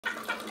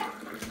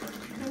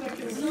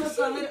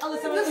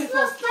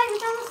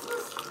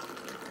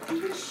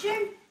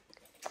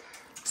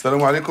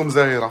السلام عليكم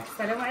زهيرة.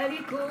 السلام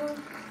عليكم.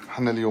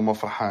 حنا اليوم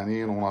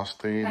فرحانين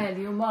وناشطين.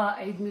 اليوم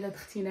عيد ميلاد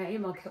اختي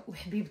نعيمة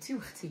وحبيبتي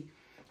واختي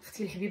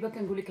الحبيبه.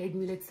 كنقول لك عيد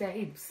ميلاد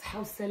سعيد بالصحه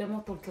والسلامه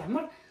وطول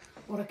العمر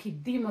وراكي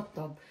ديما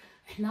الطوب.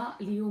 حنا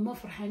اليوم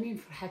فرحانين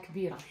فرحه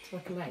كبيره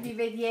تبارك الله عليك.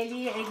 حبيبه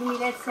ديالي عيد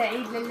ميلاد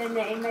سعيد لاله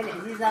نعيمه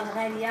العزيزه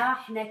الغاليه.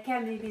 حنا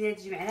كاملين بينا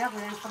تجمعنا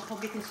بغينا نفرحوا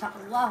بك ان شاء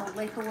الله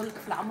والله يطول لك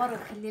في العمر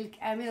ويخلي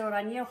لك امين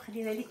ورانيا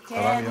وخلينا لك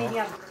كاملين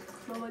يا رب.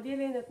 ماما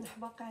ديالي انا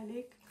تنحبق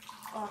عليك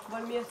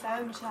وعقبال 100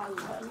 عام ان شاء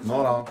الله.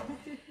 نورا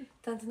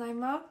تانت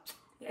نعيمة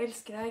jag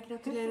älskar dig,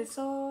 gratulerar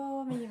så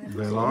mycket.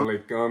 Assalamu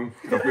alaikum.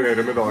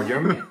 Gratulerar med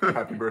dagen.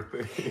 Happy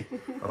birthday.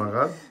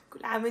 رغد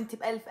كل عام وانت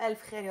بألف ألف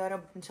خير يا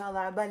رب ان شاء الله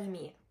عبال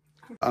 100.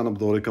 انا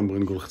بدوري كنبغي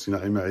نقول اختي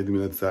نعيمة عيد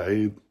ميلاد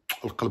سعيد،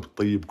 القلب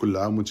الطيب، كل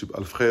عام وانت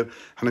بألف خير.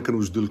 حنا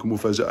كنوجدوا لكم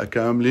مفاجأة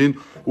كاملين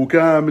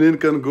وكاملين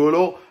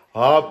كنقولوا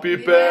هابي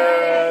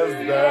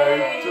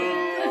بيرثداي تو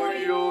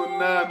يو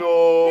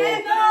نانو.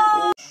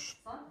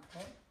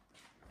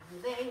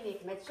 زي عينيك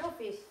ما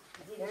تشوفيش.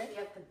 زيدي شويه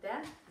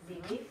لقدام.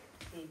 زيدي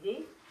زيدي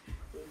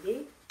زيدي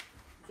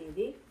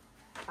زيدي.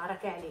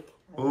 بركة عليك.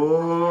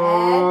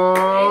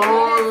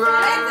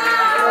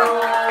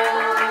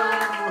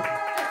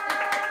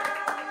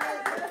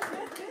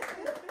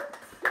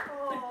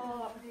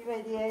 حبيبة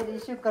ديالي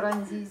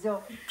شكرا زيزو.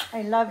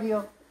 I love you.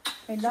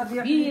 I love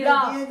you.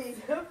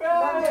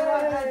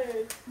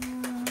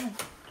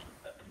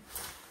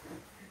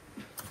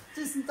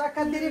 Tusen takk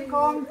alle dere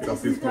kom.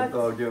 Tusen takk.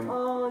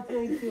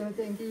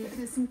 Thank you.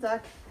 Tusen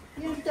takk.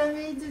 Jenta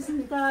mi, tusen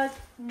takk.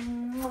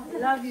 I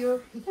love you.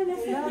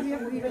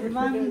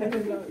 Mami.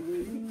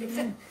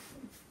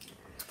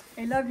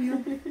 I love you.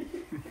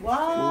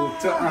 واو.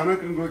 انا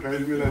كنقول لك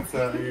عيد ميلاد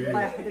سعيد.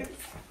 الله يحفظك.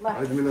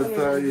 عيد ميلاد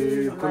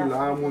سعيد، كل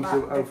عام وانت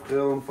بألف خير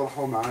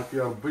ونفرحوا معاك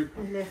يا ربي.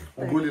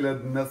 وقولي لهاد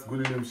الناس،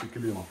 قولي لهم شي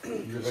كلمه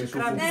اللي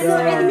غيشوفوك.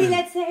 عيد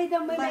ميلاد سعيد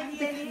امي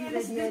ديالي.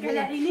 نسلك على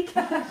عينيك.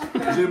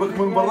 جايبك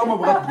من برا ما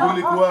بغات تقول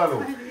لك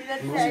والو.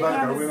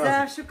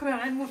 بزاف شكرا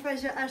على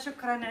المفاجأة،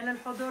 شكرا على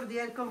الحضور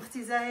ديالكم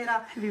اختي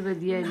زهيرة. حبيبه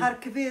ديالي نهار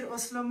كبير،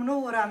 أوسلو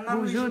منورة،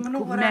 النرويج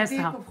منورة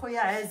بكم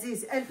خويا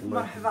عزيز. ألف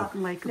مرحبا.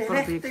 الله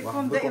يكبر بيك.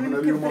 يعطيكم دائما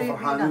مكبرين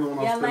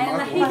بينا.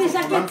 يلا حيدي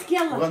جاكيتك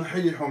يلا.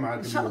 غنحيحوا معاك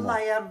إن شاء الله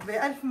يا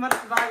ربي. ألف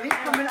مرحبا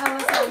بكم من الله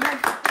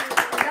سلامك.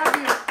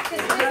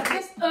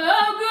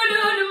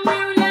 قولوا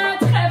لامي ولا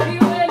تخافي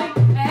والك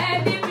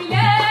هادي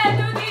ميلاد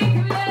وديك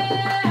ميلاد.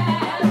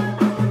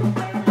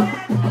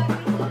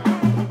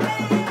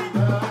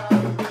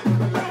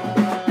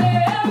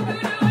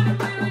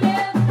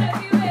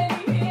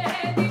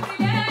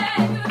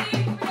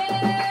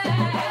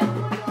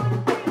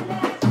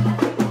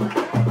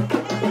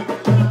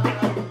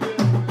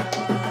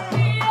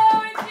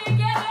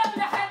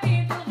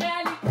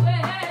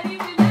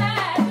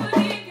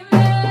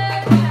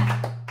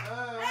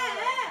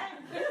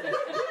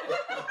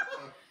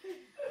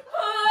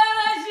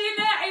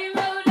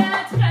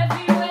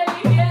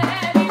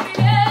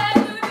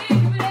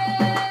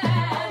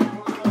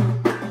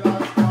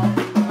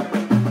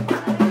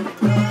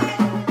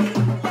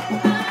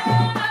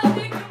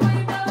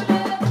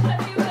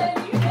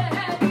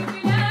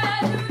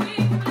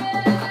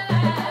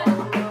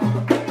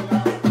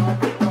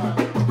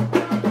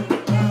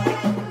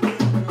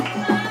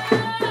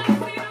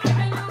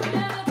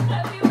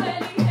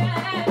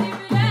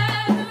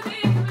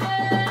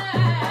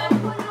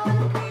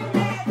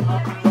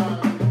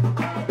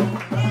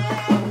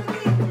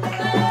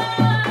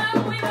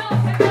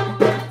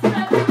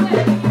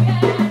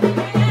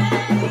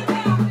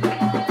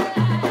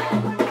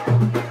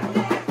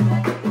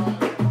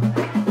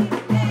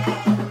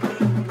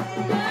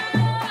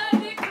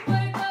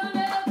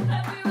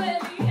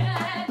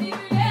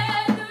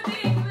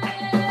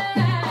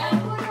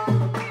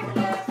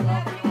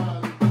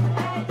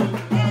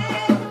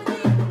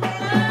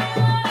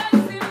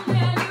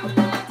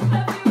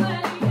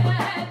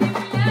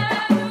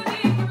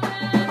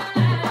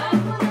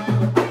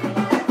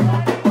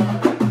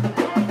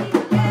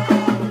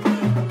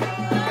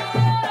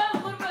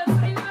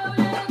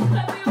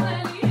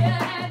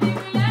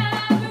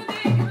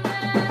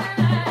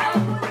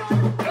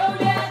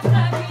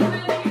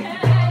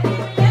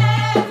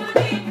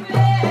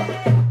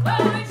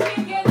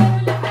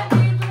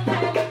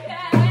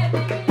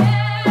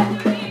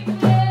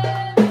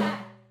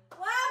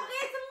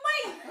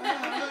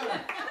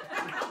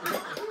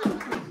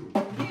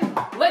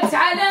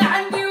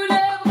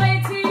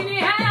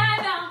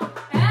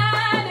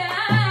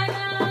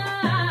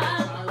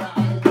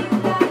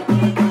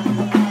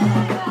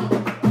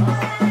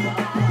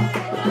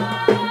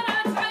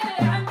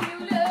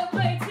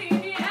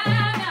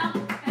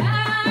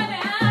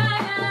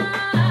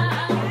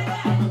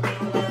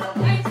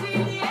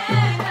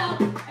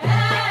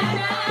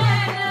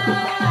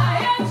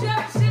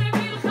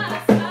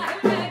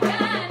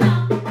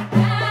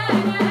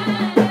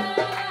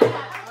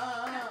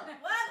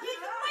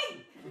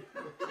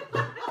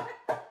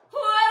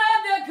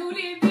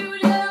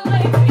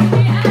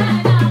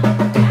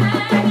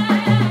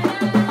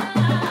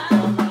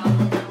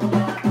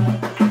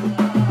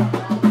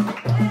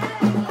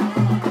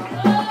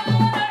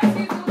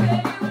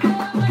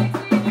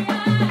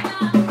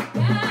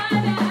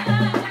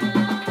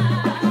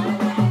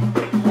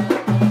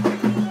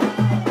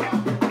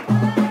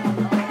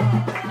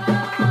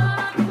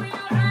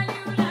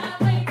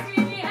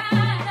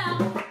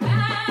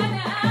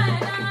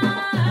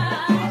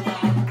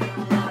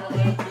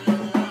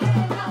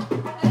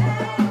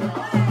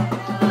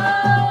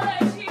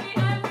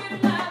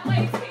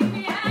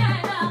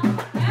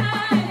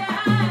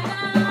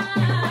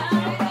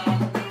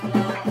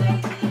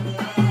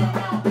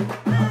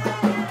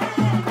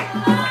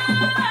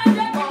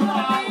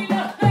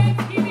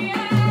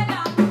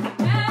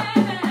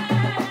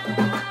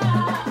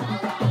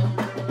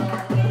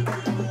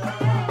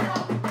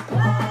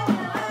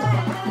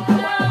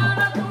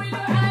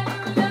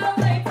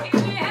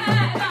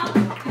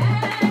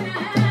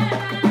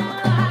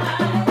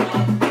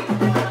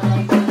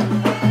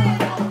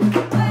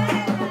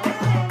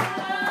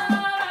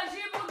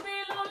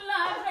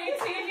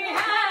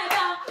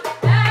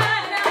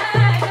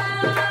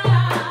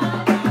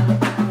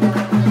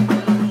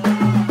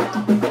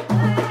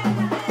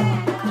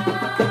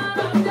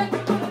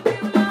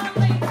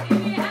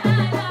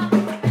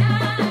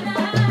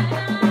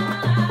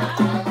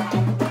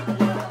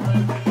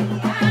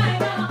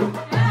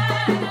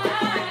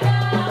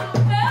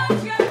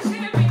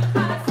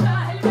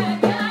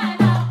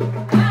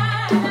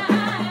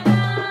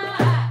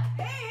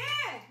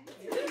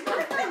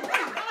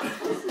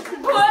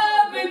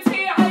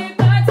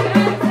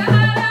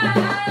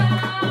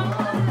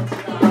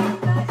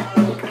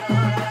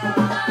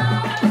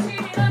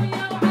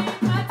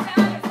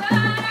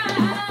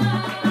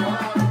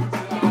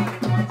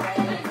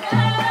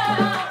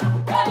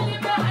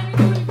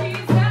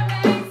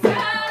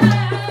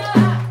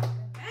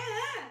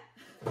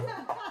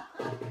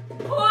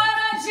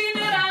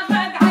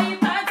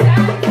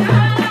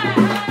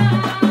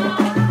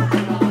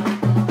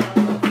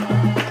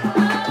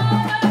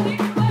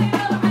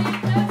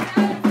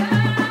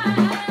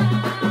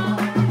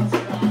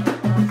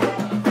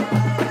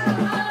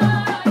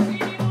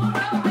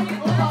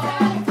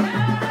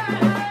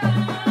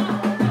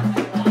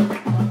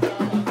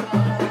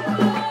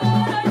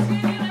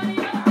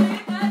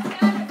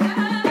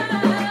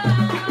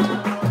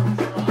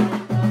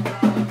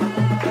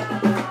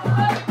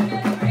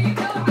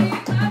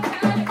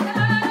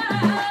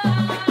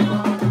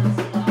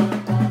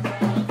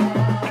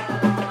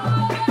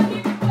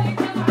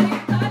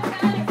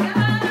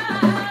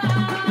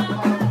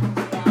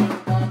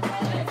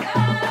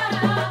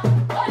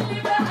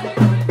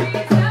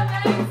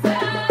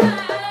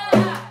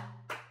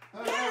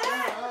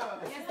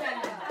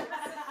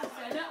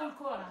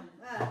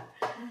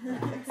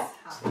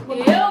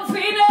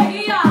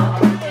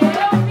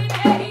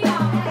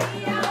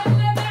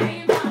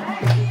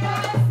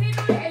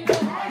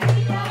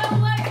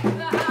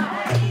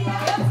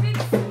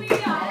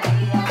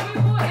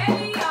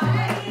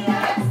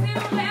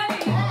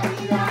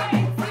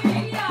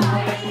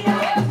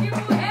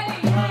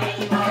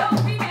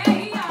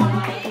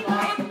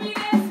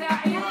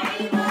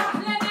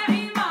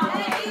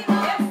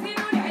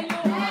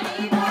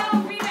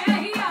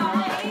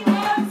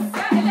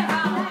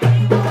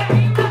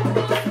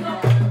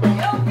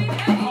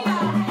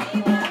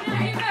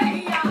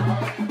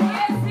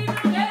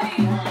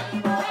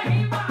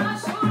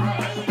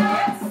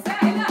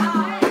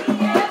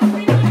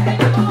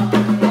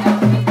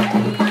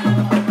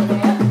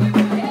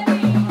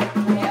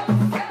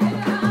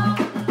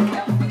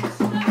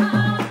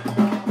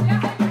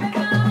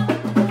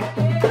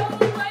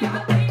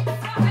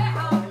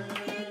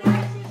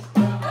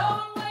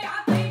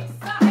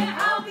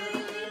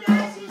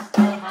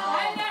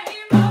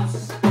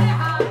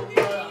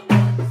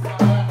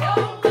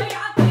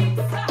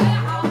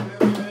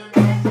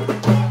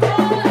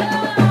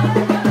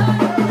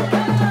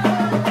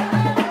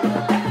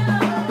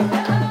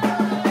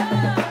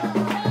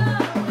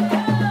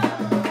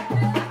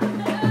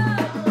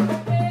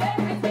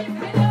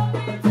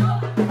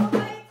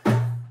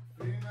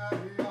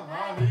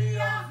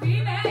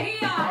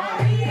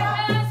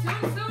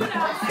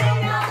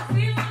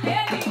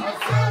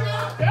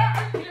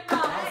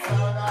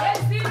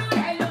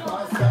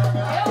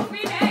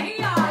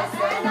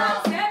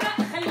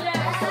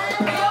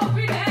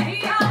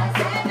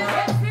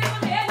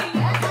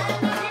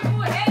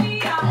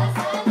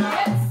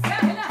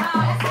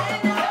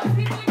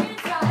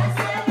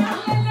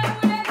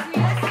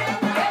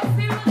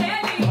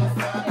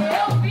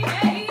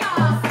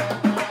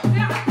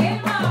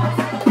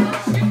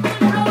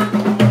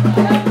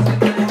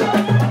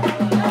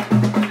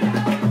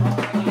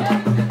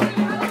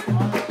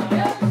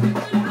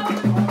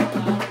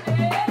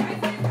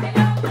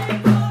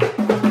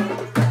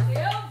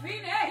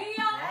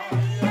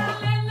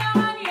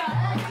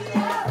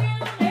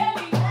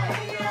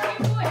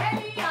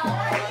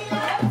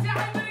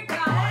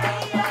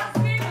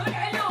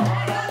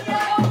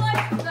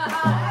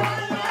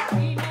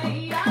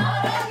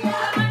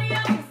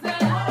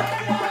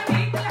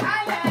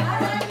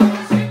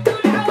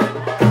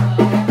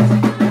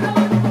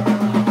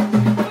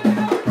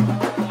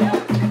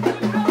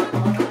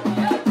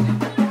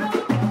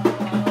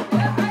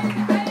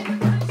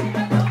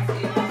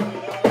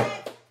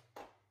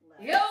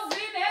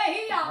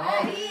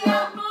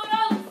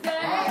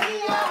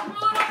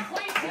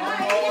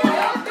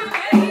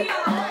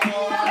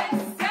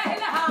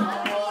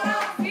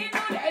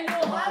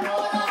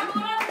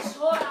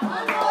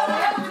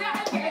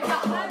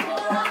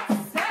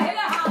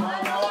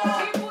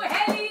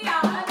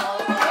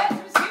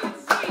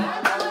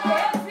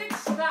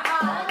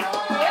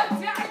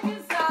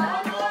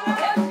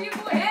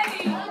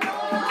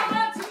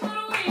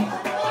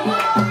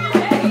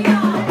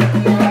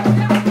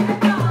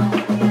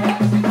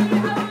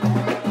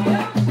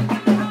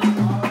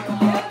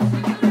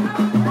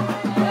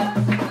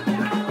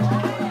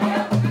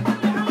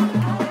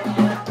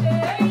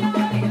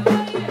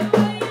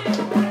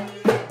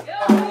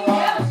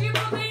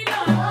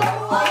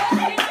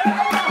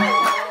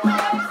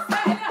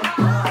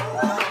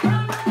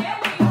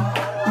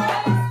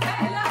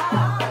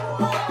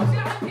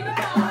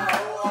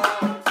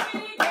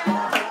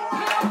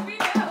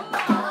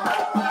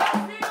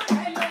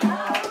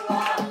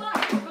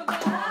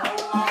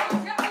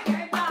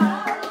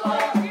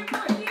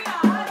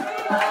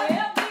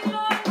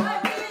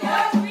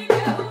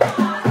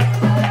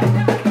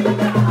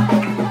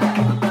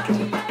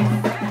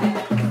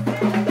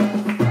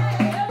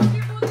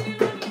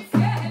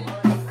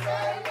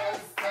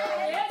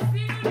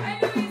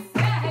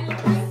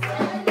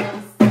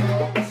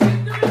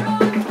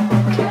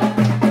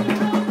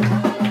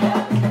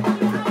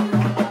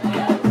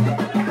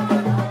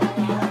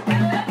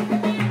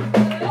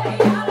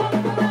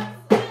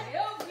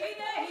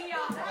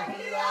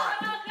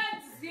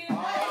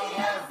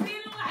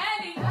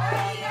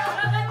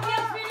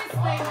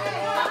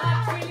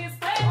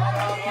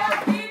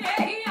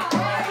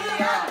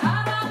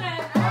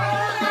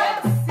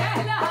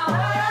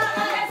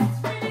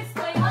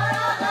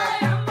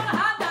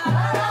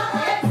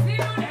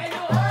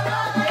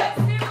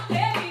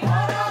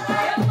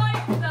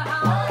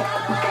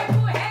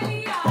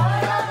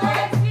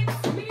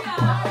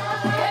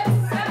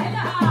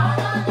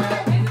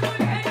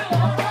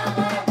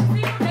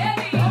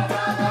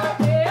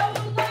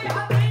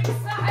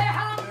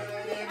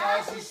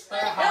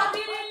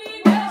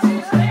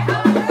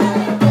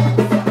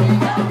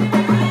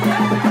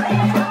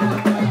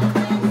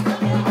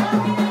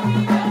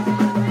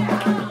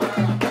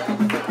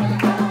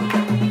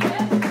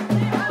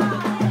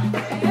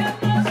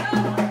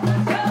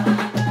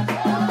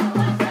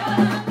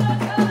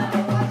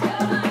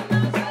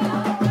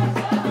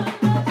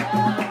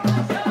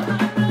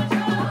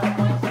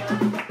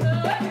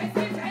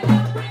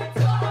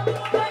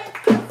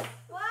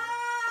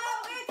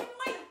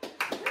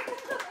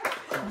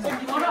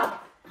 مرة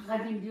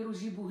غادي نديرو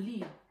جيبوه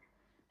ليا.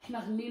 حنا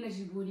غنينا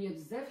جيبوه ليا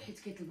بزاف حيت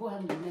كيطلبوها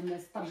من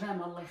الناس.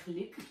 الترجمه الله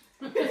يخليك.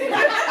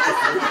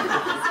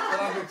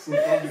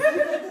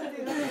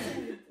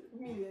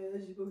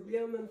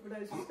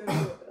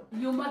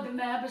 اليوم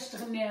درناها باش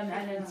تغنيها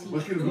معنا انت.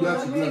 ولكن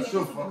البنات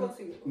شوف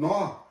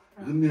نوار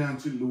غنيها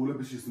انت الاولى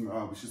باش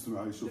يسمعوها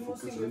يشوفوا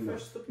كتغني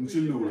انت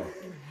الاولى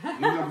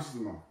غنيها باش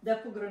يسمعوها.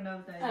 دابا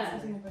قرنا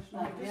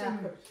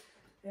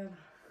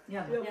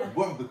يلا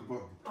بوحدك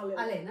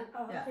علينا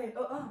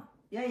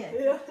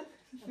يا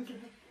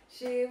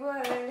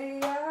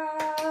شيبواليا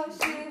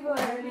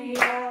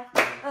شيبواليا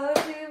أو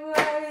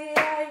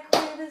شيبواليا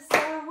يخوي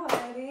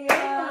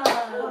السمواليا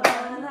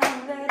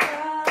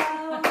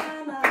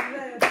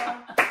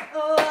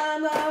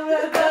وأنا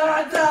بدا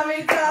وعتامي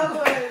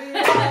تابواليا.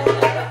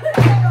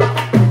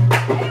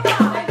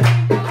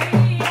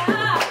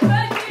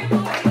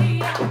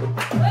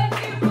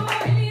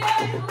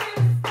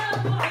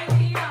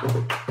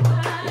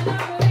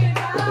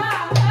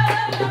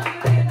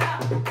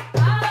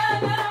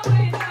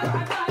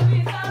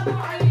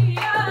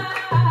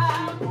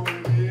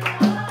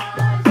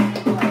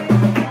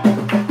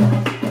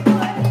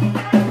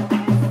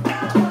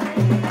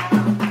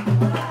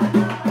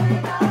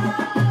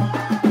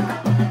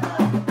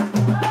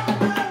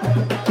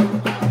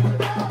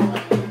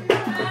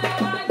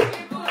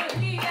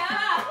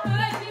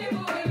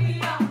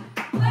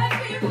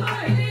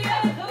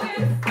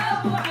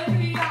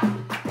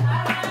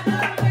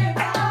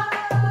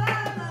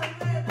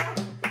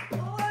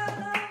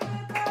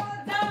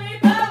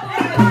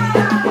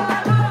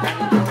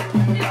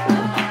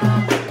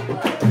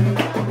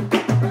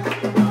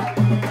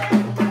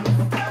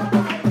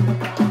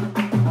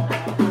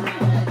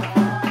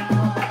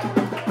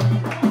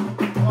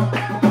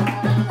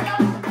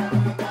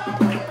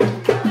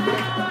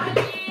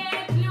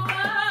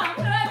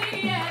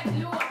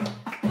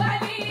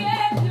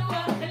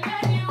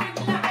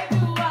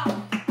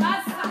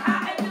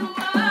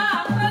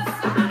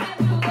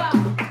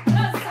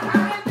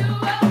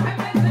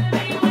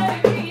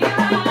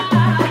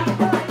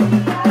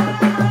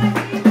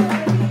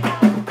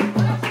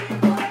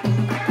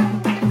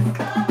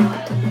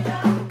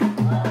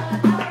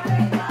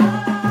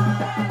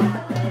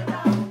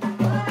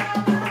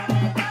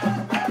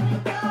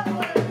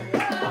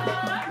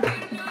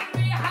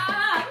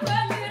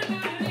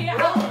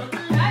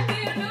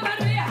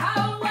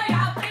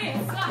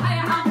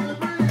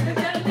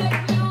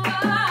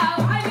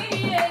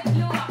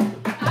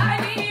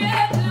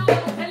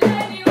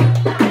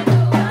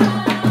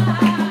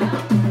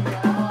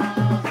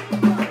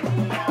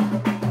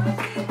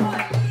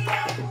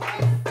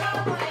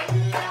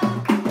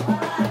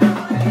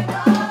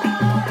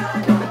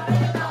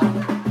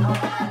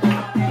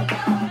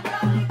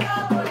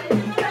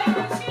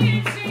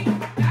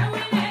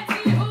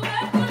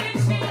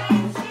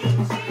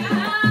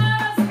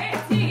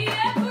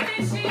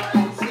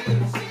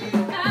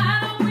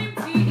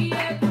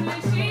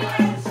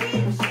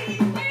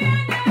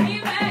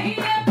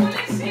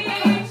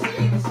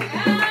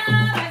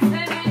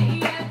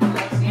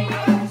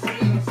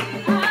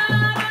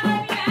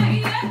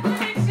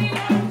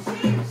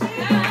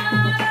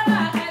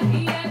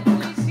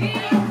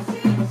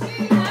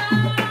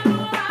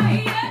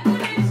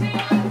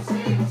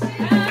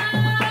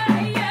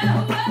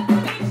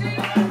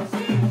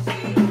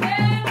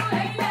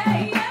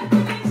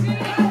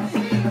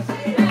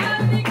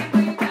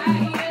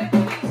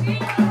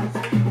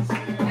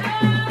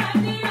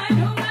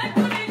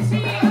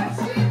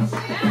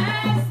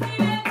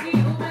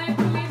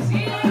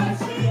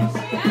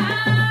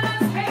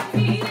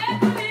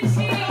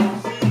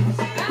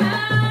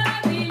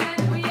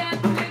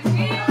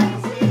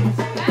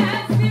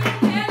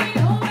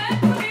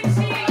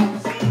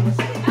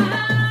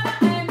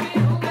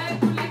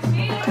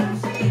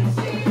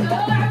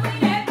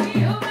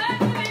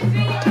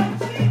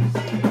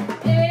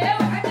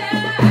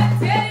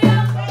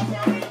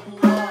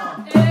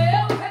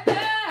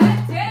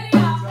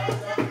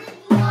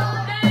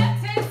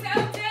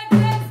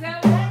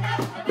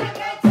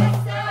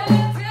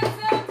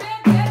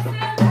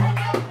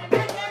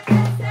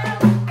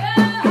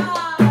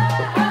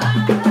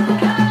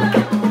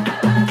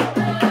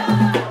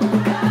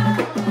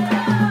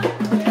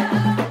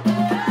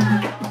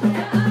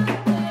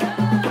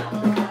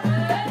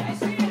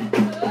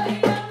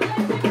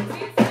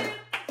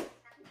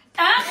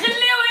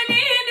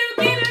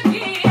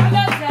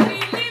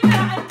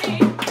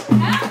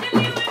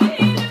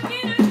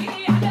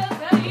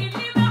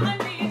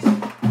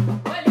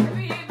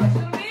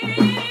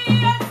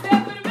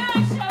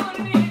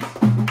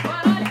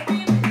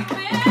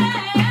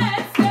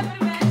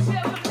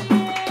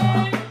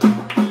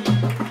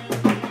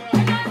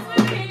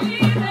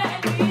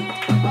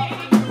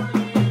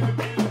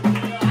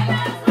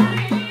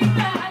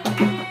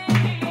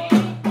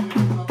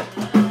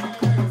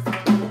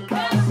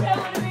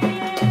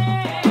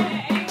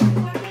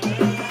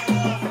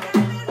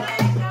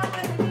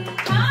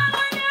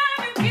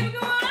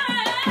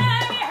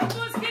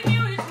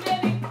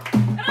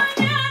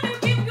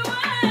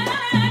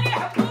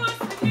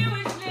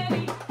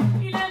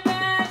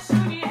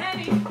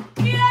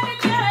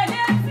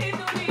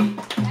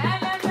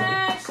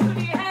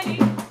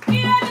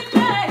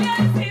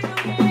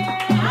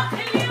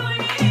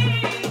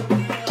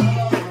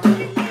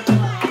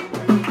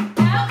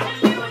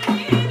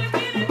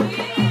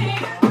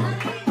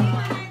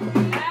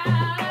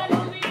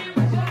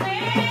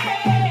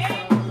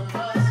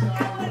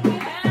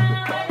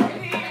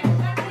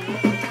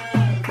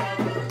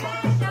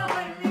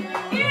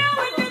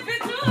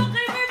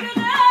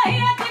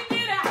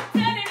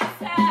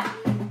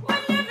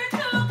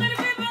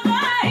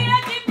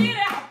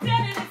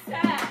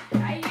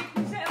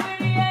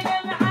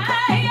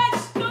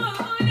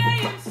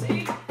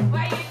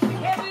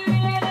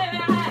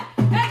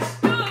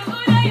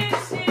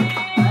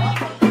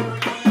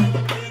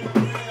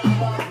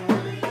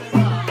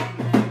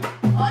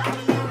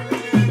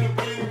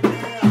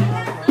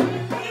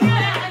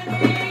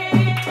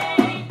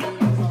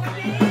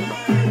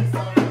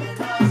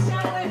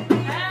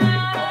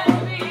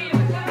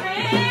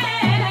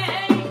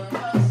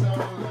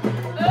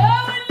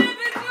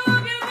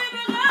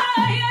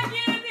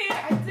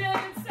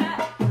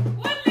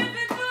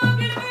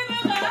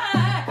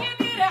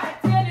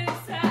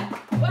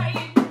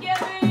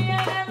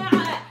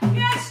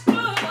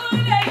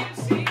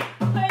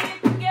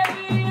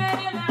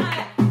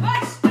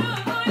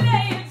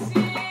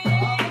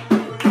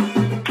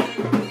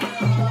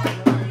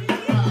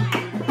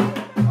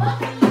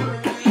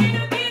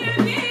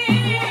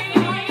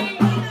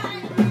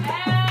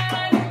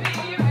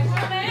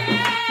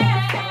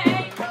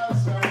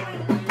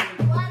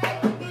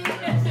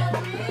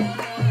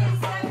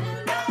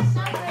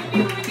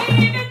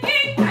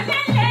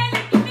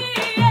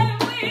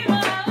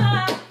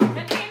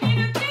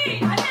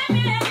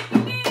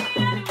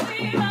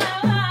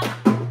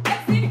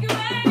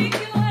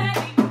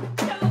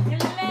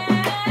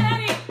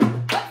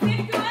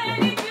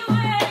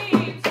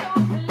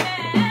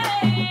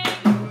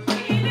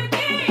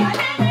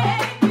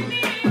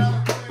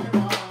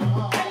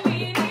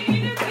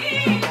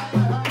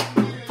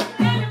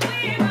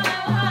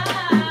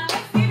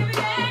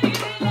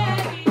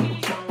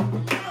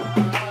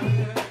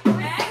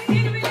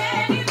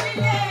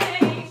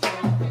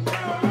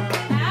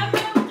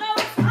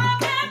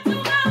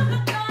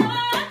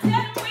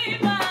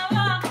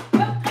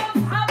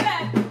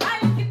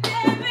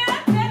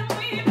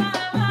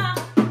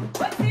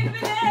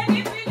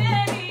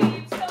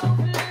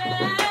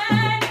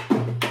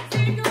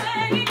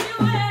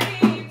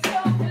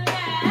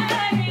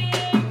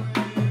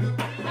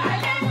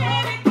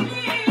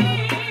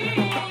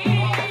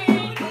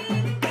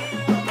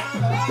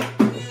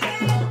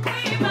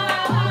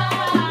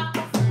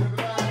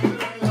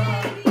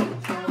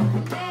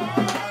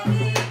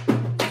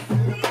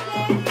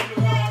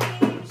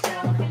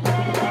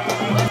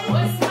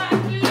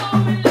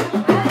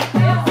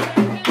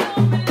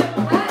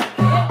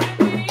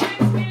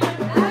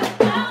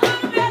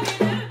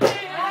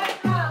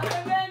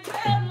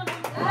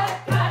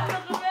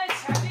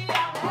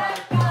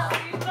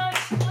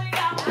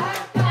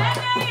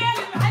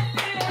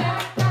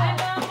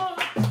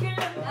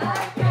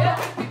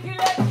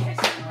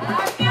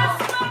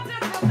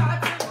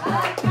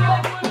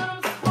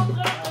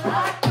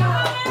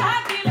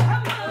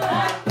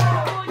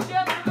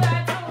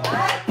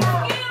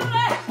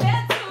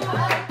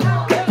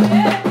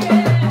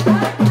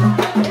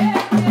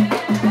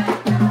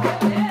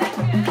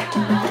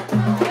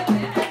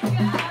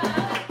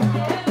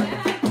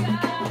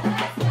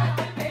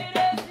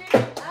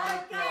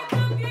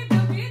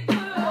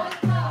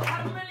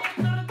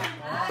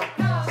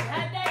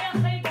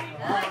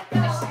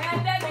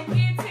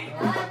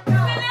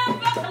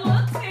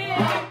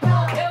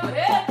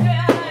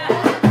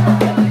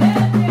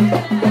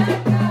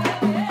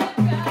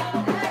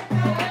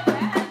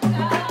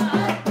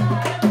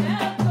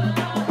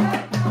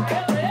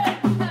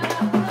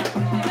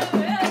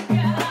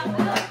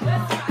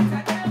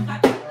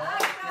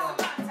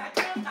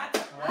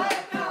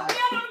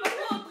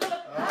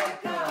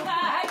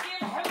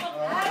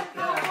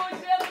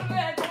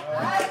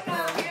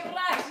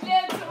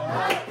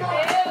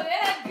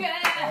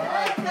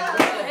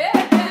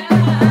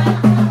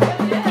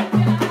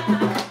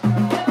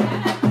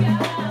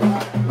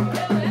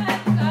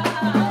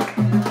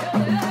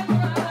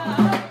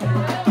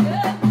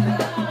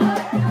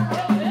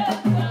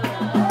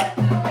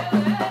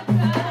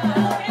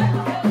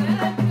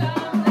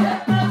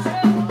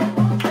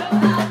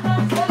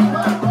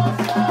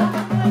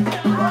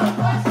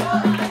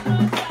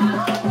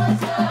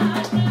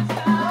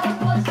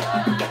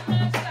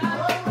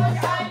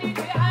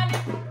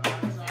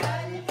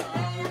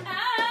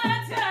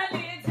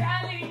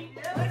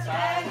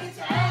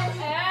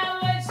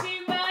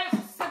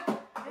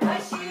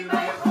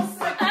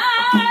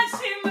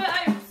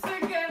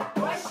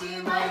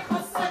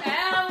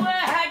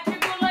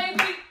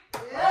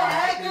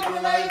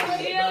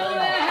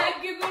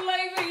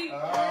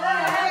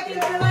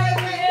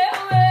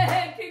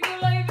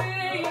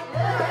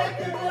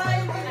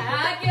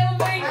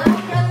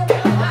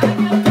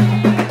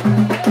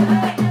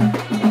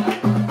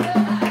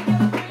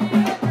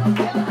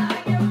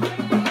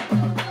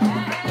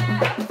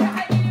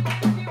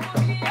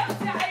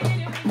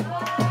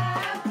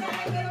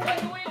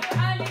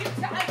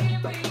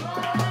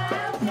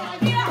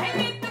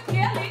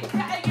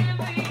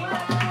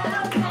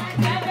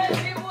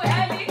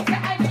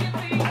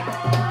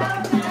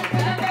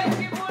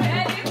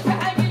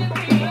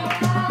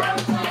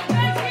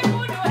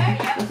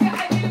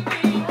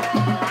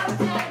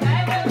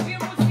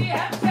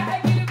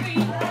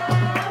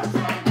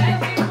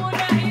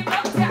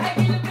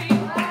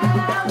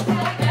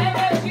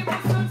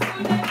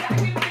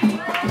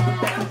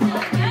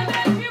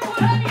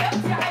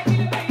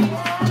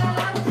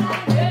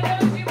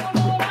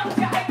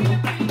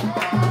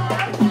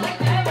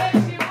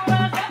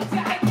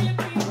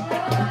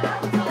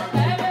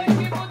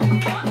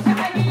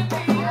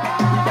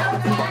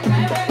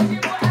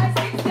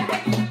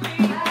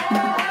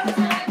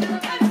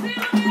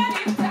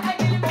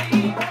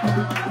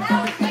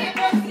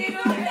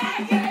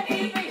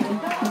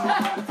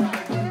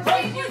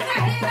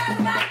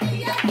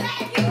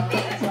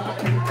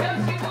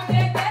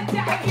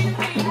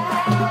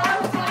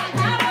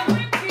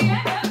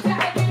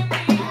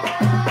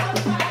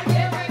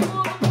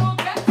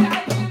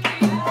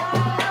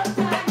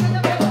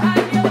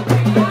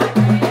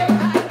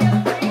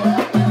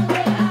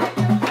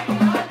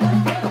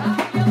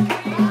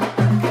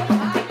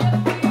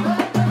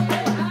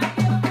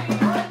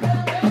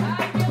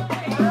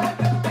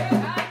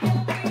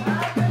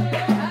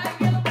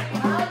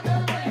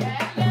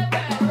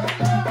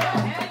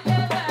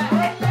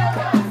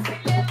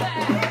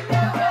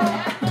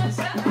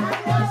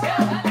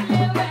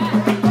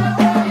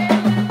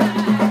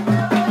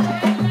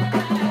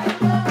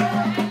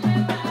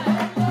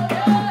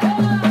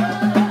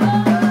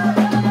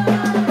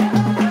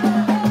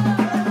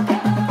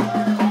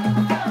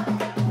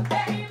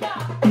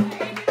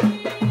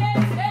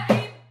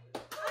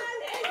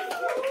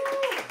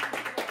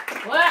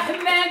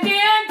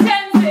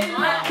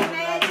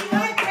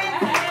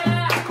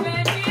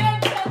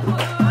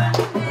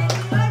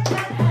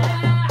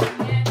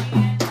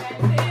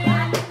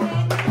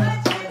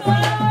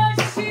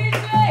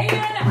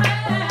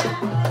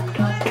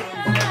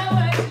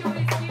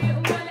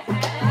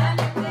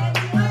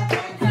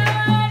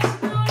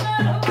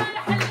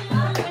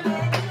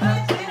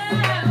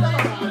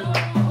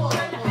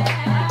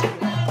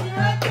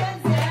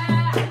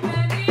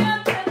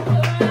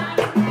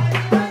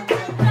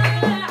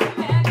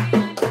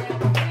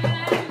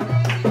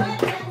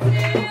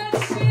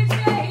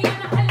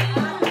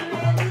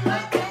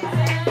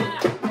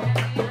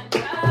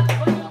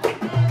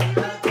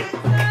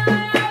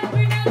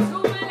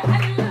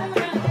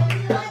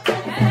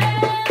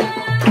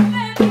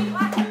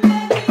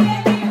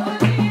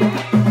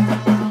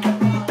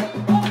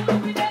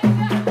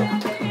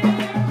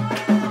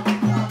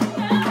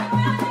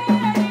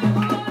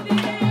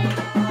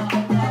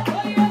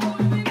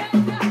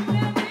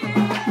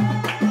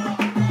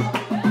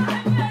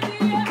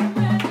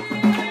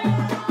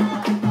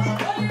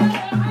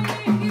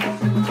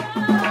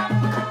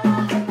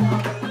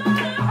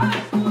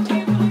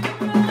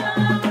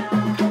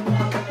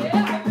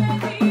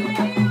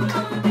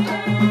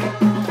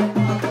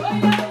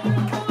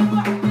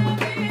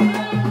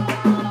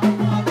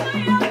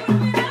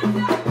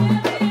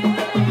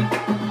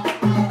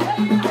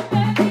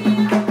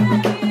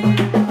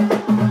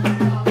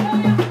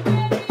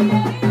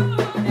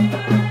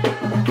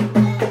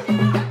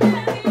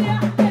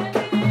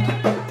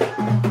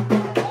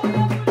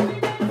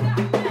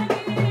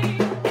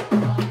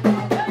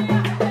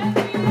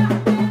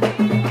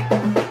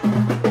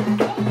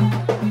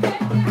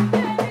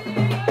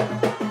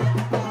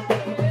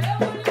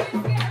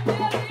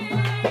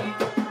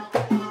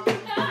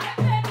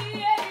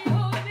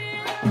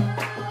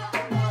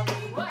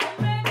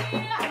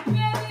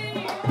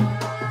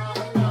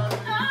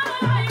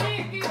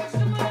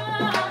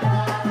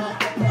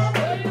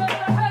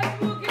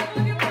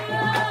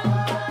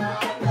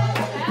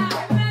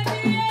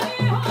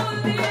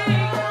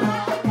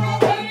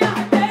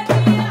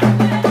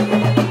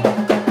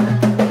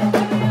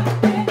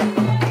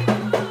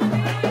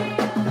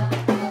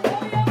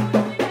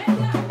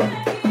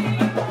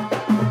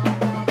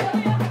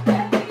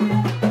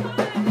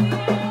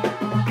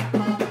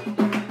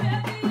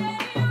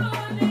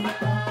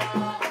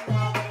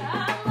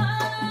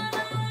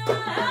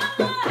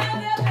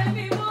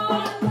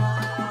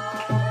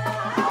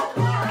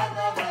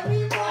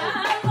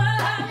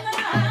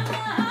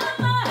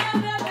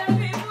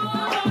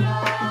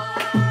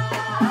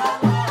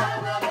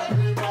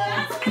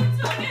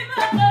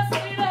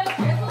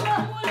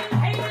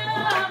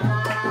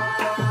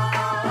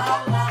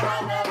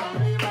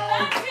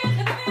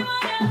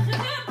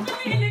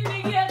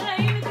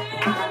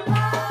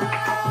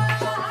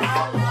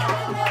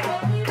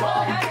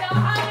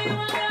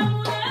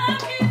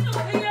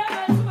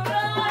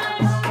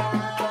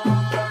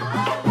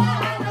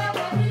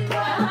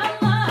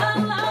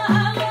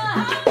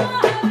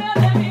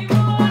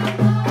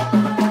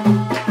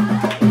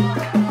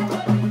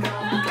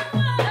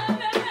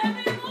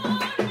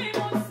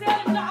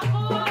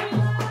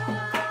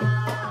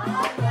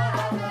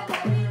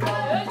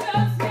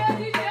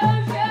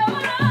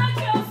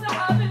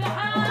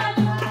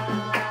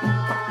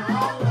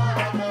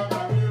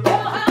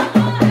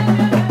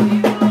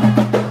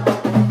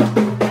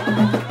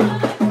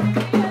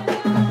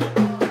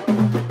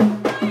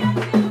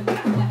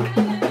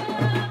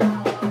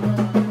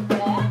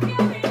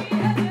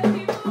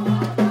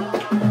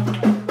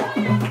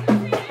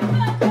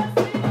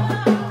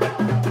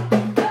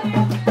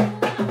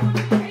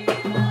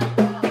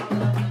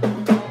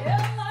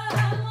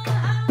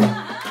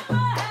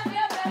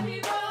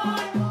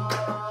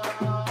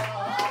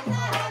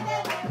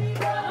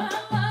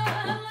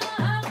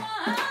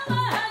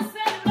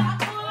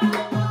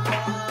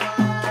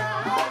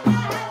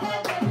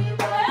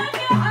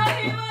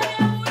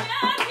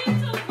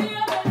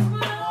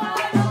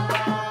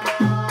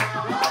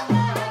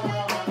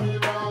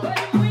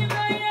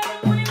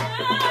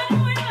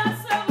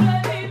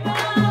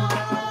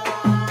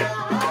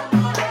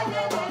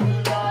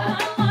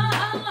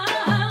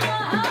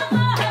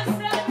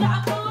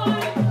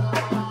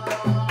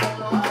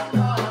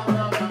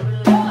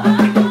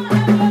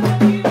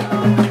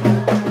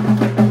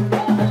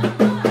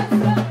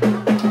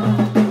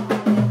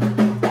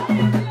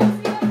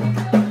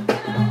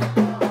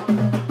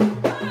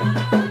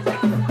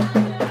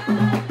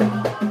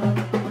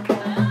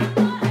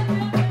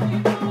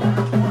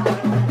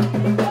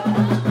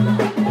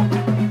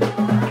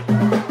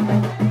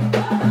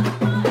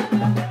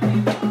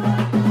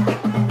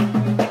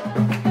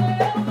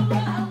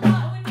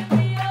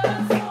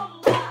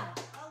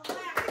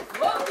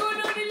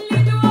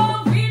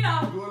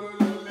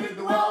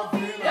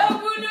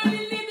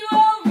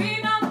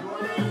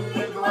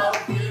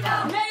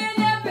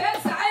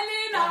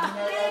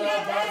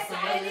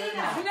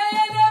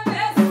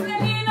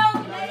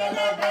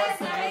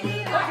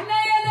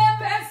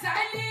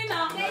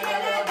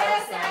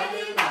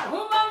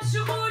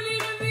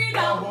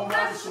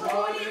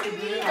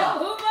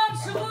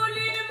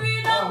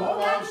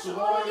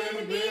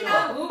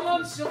 هو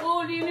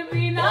مشغولين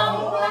بينا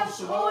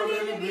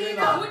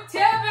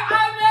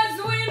والتابعة ما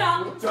زوينة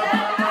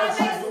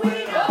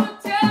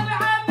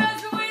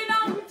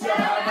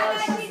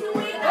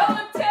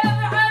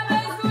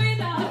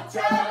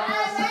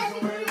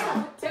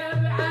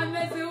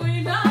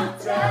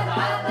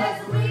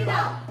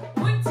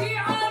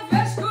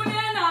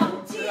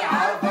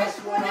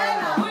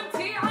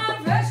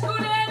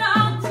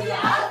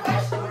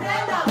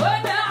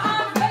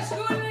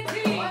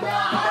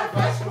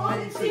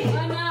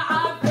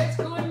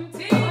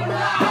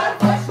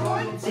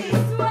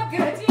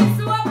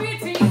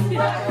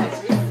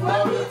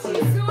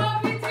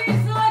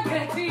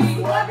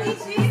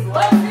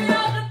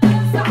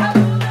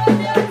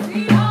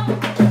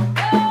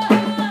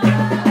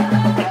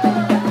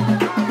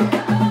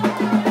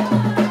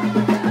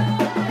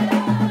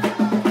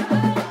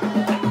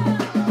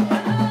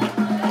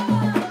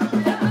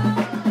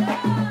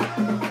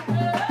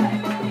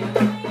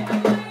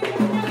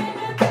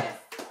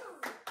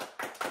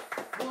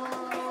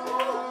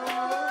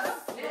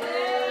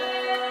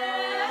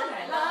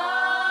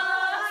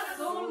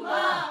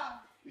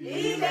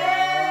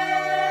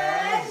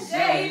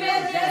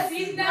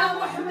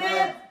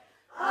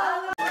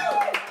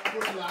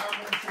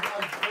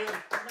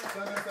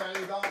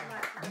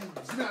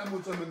جميع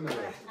المتمنى.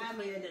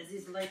 عامل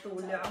العزيز الله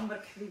يطول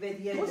عمرك حبيبه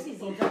ديالي.